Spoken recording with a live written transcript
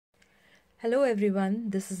Hello everyone,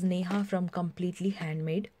 this is Neha from Completely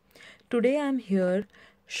Handmade. Today I'm here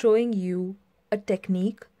showing you a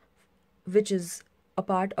technique which is a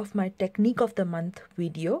part of my Technique of the Month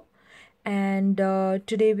video. And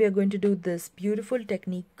today we are going to do this beautiful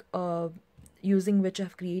technique using which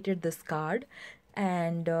I've created this card,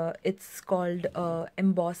 and it's called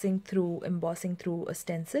embossing through a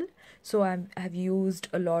stencil. So I've used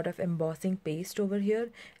a lot of embossing paste over here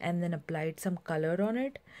and then applied some color on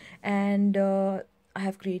it, and I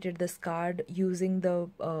have created this card using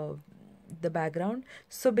the background.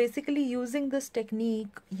 So basically, using this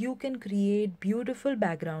technique you can create beautiful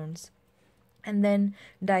backgrounds and then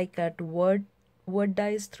die cut word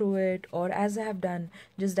dies through it, or as I have done,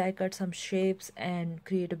 just die cut some shapes and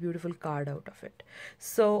create a beautiful card out of it.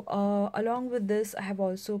 So along with this, I have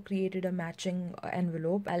also created a matching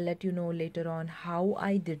envelope. I'll let you know later on how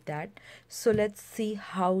I did that. So let's see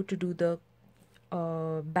how to do the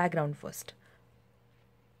background first.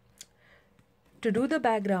 To do the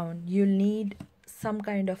background, you'll need some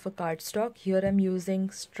kind of a cardstock. Here I'm using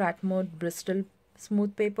Strathmore Bristol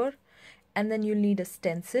Smooth paper, and then you'll need a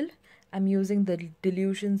stencil. I'm using the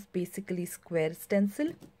Delusions Basically Square stencil.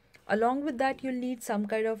 Along with that, you'll need some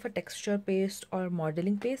kind of a texture paste or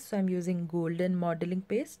modeling paste. So I'm using golden modeling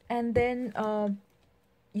paste. And then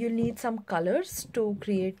you'll need some colors to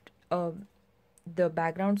create the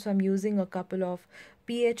background. So I'm using a couple of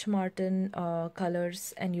PH Martin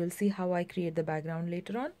colors, and you'll see how I create the background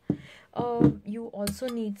later on. You also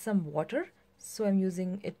need some water. So I'm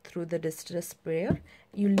using it through the distress sprayer.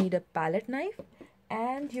 You'll need a palette knife,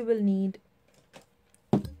 and you will need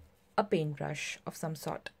a paintbrush of some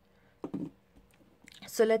sort.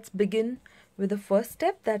 So let's begin with the first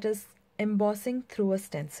step, that is embossing through a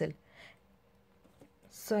stencil.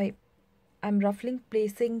 So I'm roughly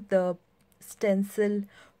placing the stencil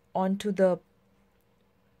onto the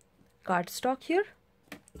cardstock here.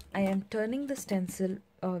 I am turning the stencil,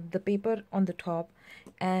 the paper on the top,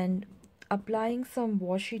 and applying some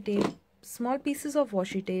washi tape, small pieces of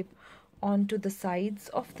washi tape onto the sides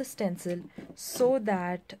of the stencil so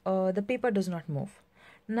that the paper does not move.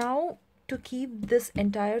 Now, to keep this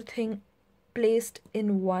entire thing placed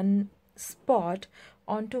in one spot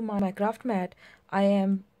onto my craft mat, I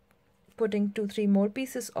am putting 2-3 more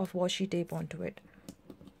pieces of washi tape onto it.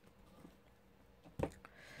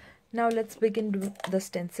 Now let's begin the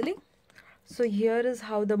stenciling. So here is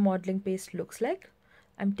how the modeling paste looks like.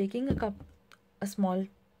 I'm taking a small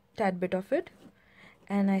tad bit of it,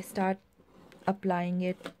 and I start applying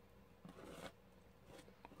it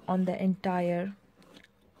on the entire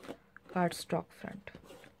cardstock front.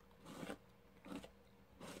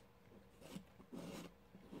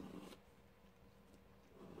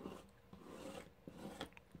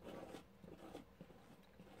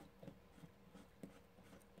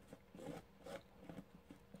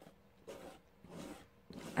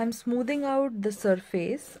 I'm smoothing out the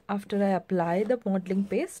surface after I apply the modeling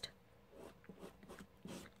paste.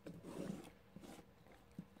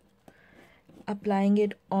 Applying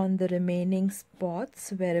it on the remaining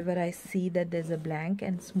spots wherever I see that there's a blank,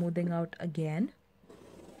 and smoothing out again.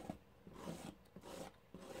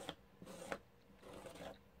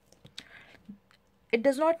 It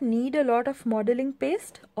does not need a lot of modeling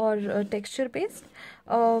paste or texture paste.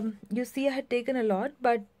 You see I had taken a lot,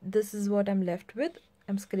 but this is what I'm left with.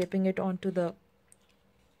 I'm scraping it onto the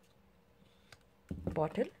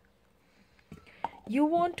bottle. You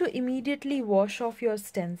want to immediately wash off your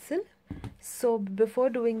stencil. So before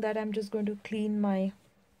doing that, I'm just going to clean my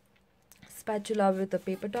spatula with a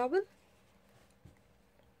paper towel,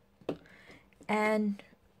 and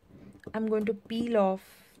I'm going to peel off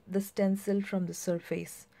the stencil from the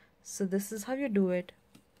surface. So this is how you do it,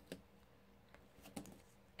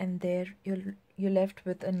 and there you're left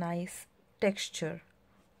with a nice texture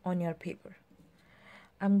on your paper.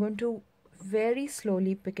 I'm going to very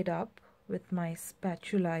slowly pick it up with my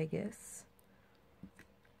spatula, I guess,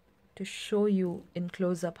 to show you in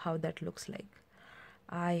close-up how that looks like.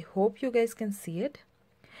 I hope you guys can see it.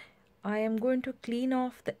 I am going to clean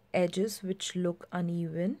off the edges which look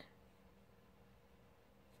uneven.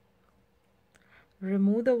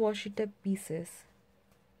 Remove the washi tape pieces.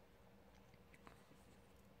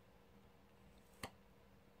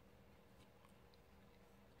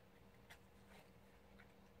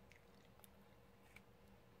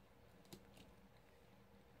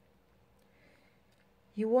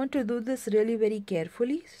 You want to do this really very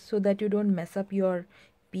carefully so that you don't mess up your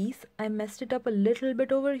piece. I messed it up a little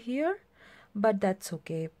bit over here, but that's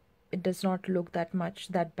okay. It does not look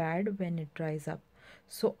that bad when it dries up.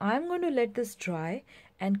 So I'm going to let this dry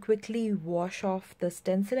and quickly wash off the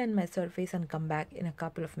stencil and my surface and come back in a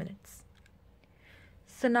couple of minutes.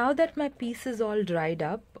 So now that my piece is all dried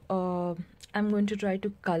up, I'm going to try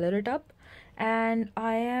to color it up, and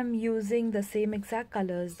I am using the same exact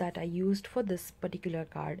colors that I used for this particular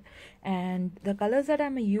card. And the colors that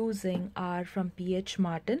I'm using are from PH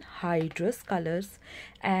Martin Hydrus colors,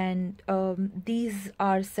 and these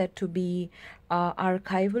are said to be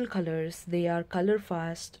archival colors. They are color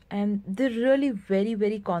fast and they're really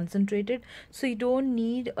very concentrated, so you don't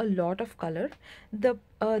need a lot of color. The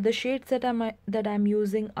shades that I'm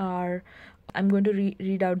using are, I'm going to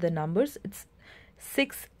read out the numbers. It's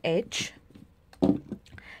 6H,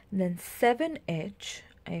 then 7H.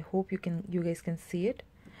 I hope you guys can see it.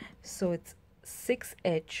 So it's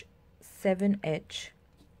 6H, 7H,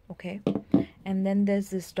 okay. And then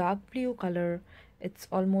there's this dark blue color. It's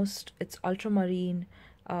ultramarine.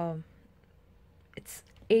 It's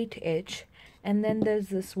 8H, and then there's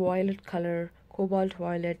this violet color, cobalt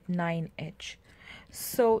violet, 9H.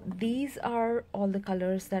 So these are all the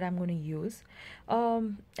colors that I'm going to use,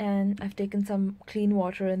 and I've taken some clean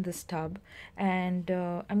water in this tub, and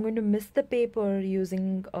I'm going to mist the paper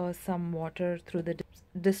using some water through the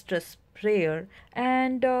distress sprayer.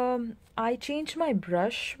 And I changed my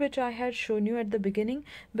brush, which I had shown you at the beginning,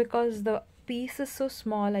 because the piece is so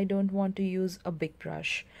small. I don't want to use a big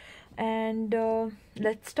brush. And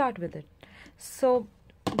let's start with it. So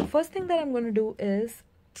the first thing that I'm going to do is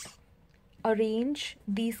arrange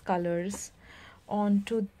these colors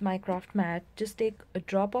onto my craft mat. Just take a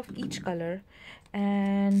drop of each color,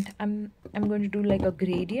 and I'm going to do like a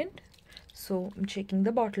gradient. So I'm shaking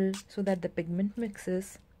the bottle so that the pigment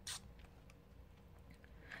mixes,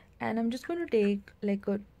 and I'm just going to take like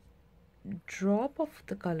a drop of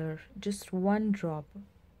the color, just one drop.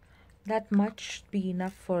 That much should be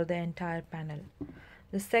enough for the entire panel.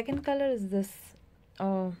 The second color is this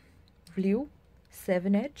blue,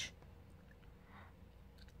 7H.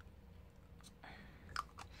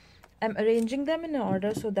 I'm arranging them in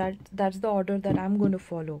order, so that's the order that I'm going to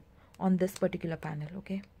follow on this particular panel,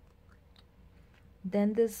 okay.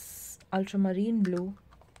 Then this ultramarine blue,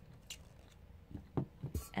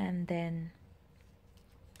 and then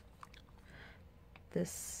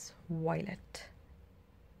this violet.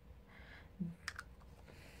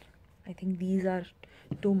 I think these are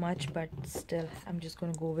too much, but still I'm just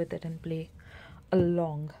going to go with it and play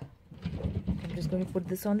along. I'm just going to put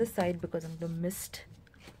this on the side because I'm going to mist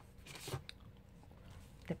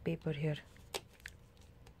the paper here.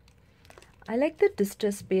 I like the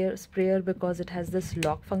distress sprayer because it has this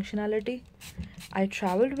lock functionality. I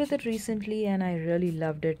traveled with it recently and I really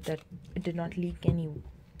loved it, that it did not leak any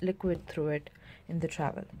liquid through it in the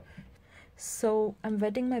travel. So I'm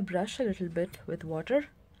wetting my brush a little bit with water,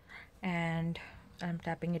 and I'm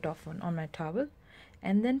tapping it off on my towel,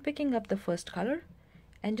 and then picking up the first color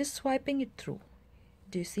and just swiping it through.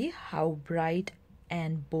 Do you see how bright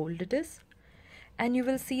and bold it is? And you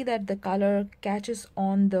will see that the color catches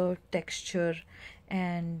on the texture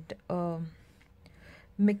and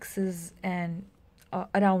mixes and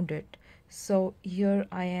around it. So here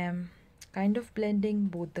I am kind of blending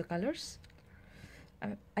both the colors.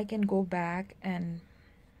 I can go back and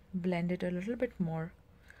blend it a little bit more.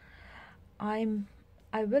 I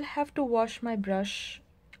will have to wash my brush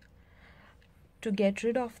to get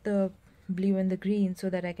rid of the blue and the green so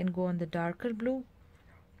that I can go on the darker blue.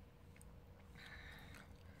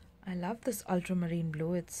 I love this ultramarine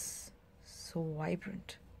blue, it's so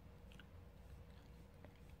vibrant.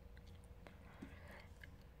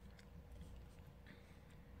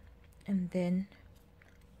 And then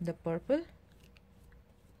the purple.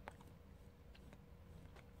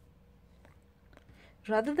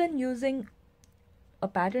 Rather than using a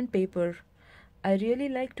pattern paper, I really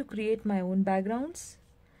like to create my own backgrounds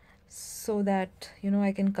so that,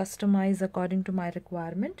 I can customize according to my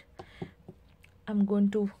requirement. I'm going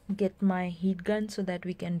to get my heat gun so that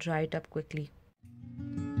we can dry it up quickly.